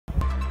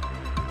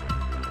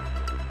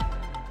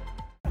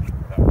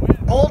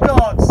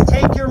Bulldogs,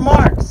 take your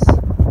marks.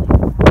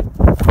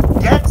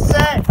 Get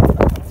set.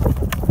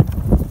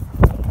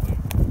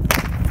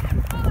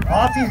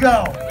 Off you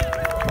go.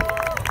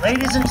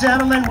 Ladies and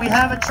gentlemen, we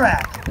have a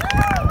track.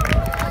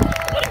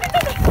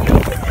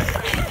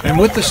 And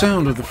with the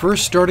sound of the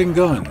first starting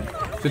gun,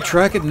 the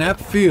track at Knapp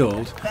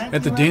Field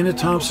at the Dana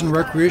Thompson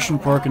Recreation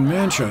Park in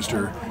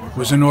Manchester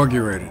was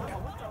inaugurated.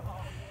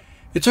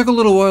 It took a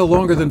little while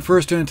longer than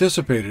first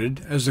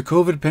anticipated as the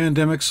COVID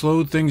pandemic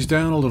slowed things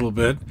down a little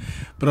bit,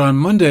 but on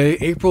Monday,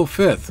 April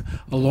 5th,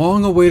 a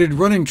long-awaited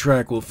running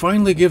track will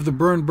finally give the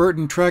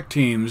Burn-Burton track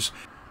teams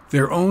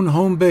their own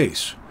home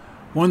base,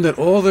 one that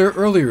all their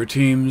earlier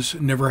teams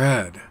never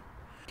had.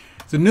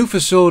 The new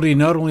facility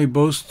not only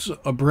boasts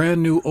a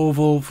brand new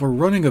oval for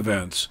running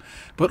events,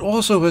 but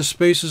also has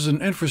spaces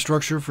and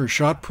infrastructure for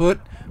shot put,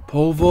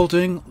 pole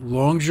vaulting,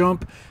 long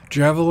jump,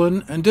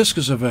 javelin, and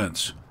discus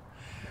events.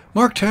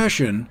 Mark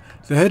Tashin,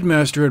 the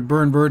headmaster at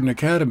Burn-Burton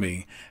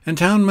Academy, and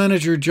town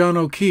manager John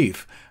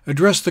O'Keefe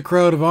addressed the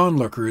crowd of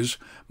onlookers,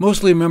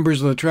 mostly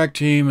members of the track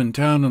team and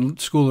town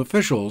and school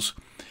officials,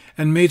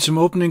 and made some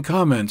opening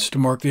comments to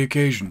mark the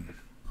occasion.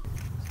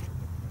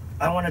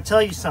 I want to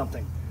tell you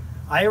something.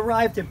 I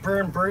arrived at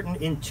Burn-Burton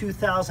in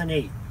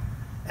 2008.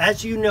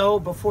 As you know,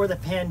 before the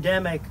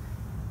pandemic,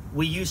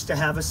 we used to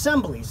have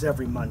assemblies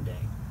every Monday.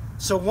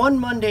 So one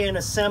Monday in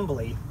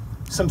assembly,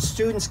 some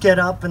students get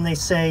up and they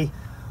say,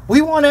 "We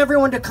want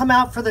everyone to come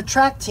out for the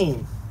track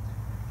team.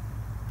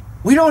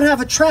 We don't have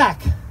a track.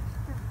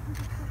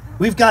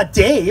 We've got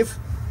Dave.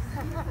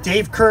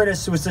 Dave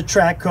Curtis was the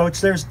track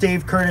coach. There's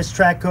Dave Curtis,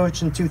 track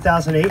coach in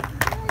 2008.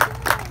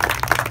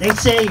 They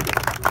say,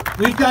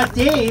 we've got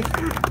Dave.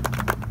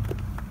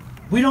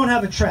 We don't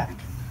have a track."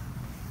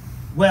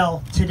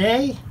 Well,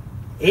 today,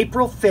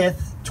 April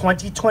 5th,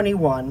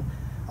 2021,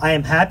 I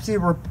am happy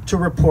to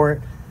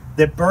report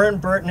that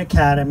Burn-Burton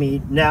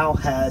Academy now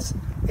has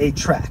a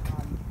track.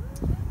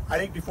 I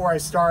think before I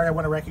start, I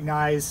want to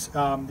recognize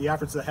the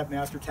efforts of the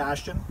headmaster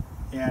Tashin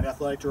and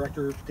athletic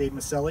director Dave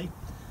Maselli.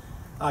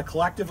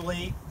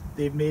 Collectively,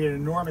 they've made an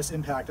enormous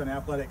impact on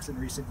athletics in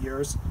recent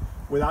years.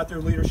 Without their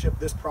leadership,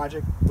 this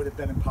project would have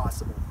been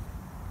impossible.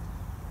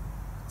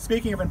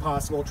 Speaking of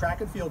impossible,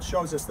 track and field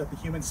shows us that the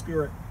human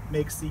spirit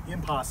makes the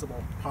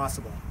impossible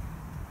possible.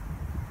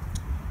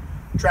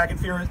 Track and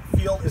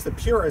field is the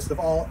purest of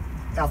all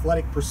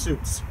athletic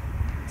pursuits.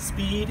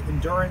 Speed,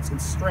 endurance,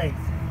 and strength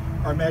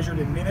are measured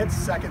in minutes,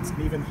 seconds,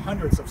 and even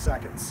hundreds of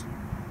seconds.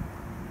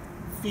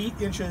 Feet,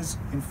 inches,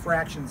 and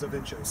fractions of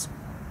inches.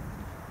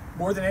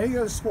 More than any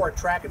other sport,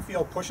 track and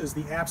field pushes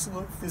the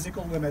absolute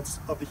physical limits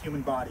of the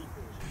human body.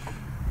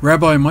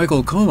 Rabbi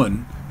Michael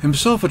Cohen,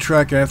 himself a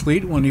track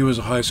athlete when he was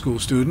a high school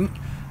student,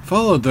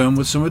 followed them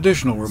with some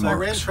additional remarks. So I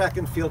ran track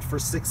and field for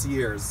 6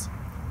 years.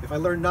 If I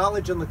learned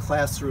knowledge in the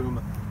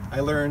classroom,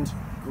 I learned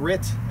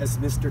grit, as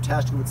Mr.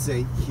 Tashin would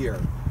say, here.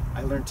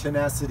 I learned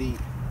tenacity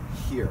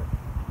here.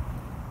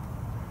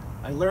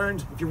 I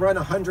learned if you run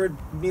a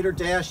 100-meter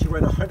dash, you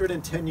run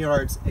 110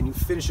 yards and you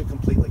finish it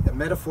completely. A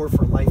metaphor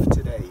for life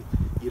today.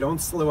 You don't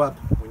slow up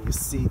when you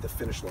see the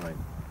finish line.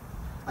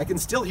 I can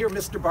still hear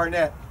Mr.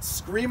 Barnett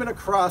screaming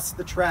across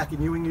the track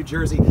in Ewing, New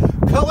Jersey,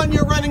 "Cohen,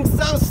 you're running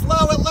so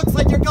slow, it looks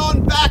like you're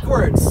going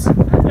backwards."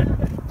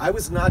 I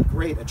was not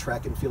great at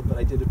track and field, but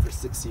I did it for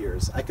 6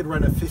 years. I could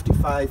run a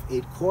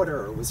 55.8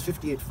 quarter, or it was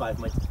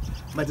 58.5.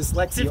 My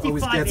dyslexia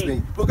always gets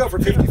me. We'll go for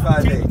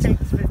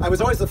 55.8. I was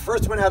always the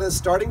first one out of the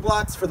starting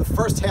blocks. For the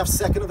first half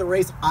second of the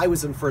race, I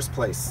was in first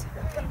place.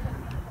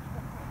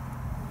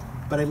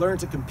 But I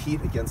learned to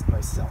compete against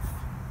myself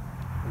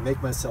and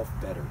make myself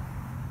better.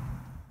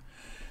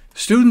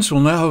 Students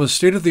will now have a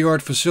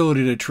state-of-the-art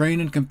facility to train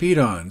and compete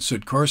on,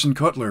 said Carson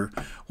Cutler,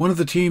 one of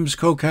the team's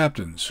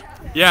co-captains.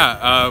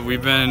 Yeah,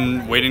 we've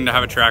been waiting to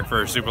have a track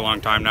for a super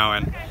long time now,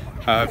 and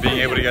being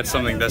able to get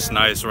something this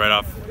nice right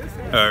off,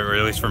 or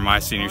at least for my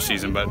senior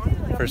season, but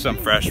for some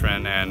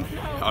freshmen and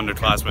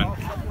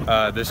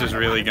underclassmen, this is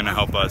really going to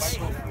help us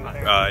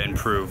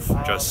improve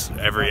just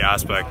every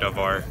aspect of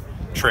our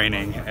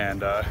training,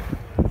 and I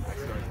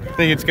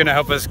think it's going to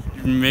help us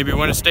maybe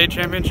win a state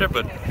championship,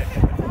 but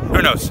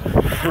who knows?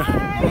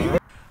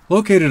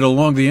 Located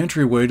along the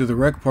entryway to the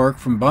rec park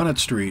from Bonnet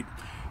Street,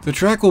 the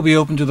track will be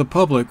open to the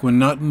public when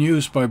not in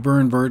use by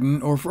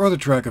Burn-Burton or for other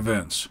track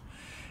events.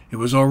 It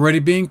was already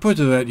being put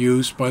to that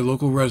use by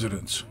local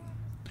residents.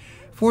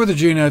 For the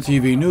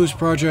GNAT-TV News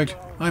Project,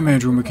 I'm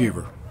Andrew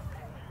McKeever.